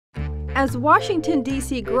As Washington,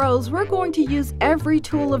 D.C. grows, we're going to use every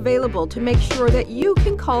tool available to make sure that you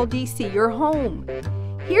can call D.C. your home.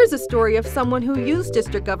 Here's a story of someone who used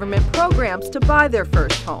district government programs to buy their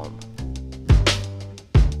first home.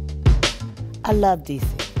 I love D.C.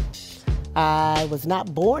 I was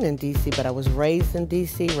not born in D.C., but I was raised in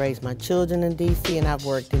D.C., raised my children in D.C., and I've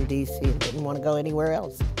worked in D.C. and didn't want to go anywhere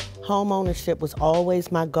else. Home ownership was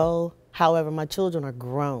always my goal. However, my children are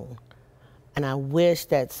grown. And I wish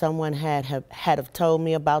that someone had have told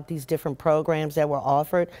me about these different programs that were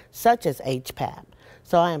offered, such as HPAP.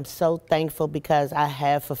 So I am so thankful because I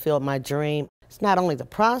have fulfilled my dream. It's not only the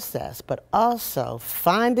process, but also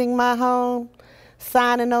finding my home,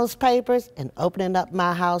 signing those papers, and opening up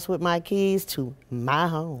my house with my keys to my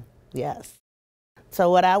home. Yes. So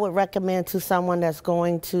what I would recommend to someone that's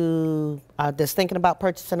going to, that's thinking about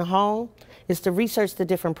purchasing a home, is to research the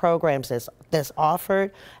different programs that's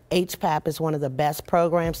offered. HPAP is one of the best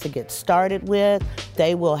programs to get started with.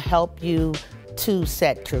 They will help you to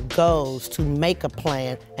set your goals, to make a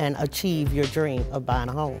plan, and achieve your dream of buying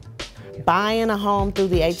a home. Buying a home through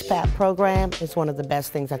the HPAP program is one of the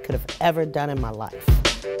best things I could have ever done in my life.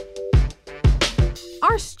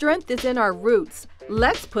 Our strength is in our roots.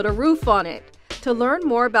 Let's put a roof on it. To learn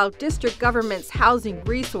more about district government's housing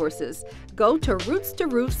resources, go to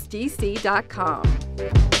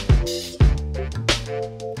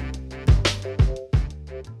rootstoroofsdc.com.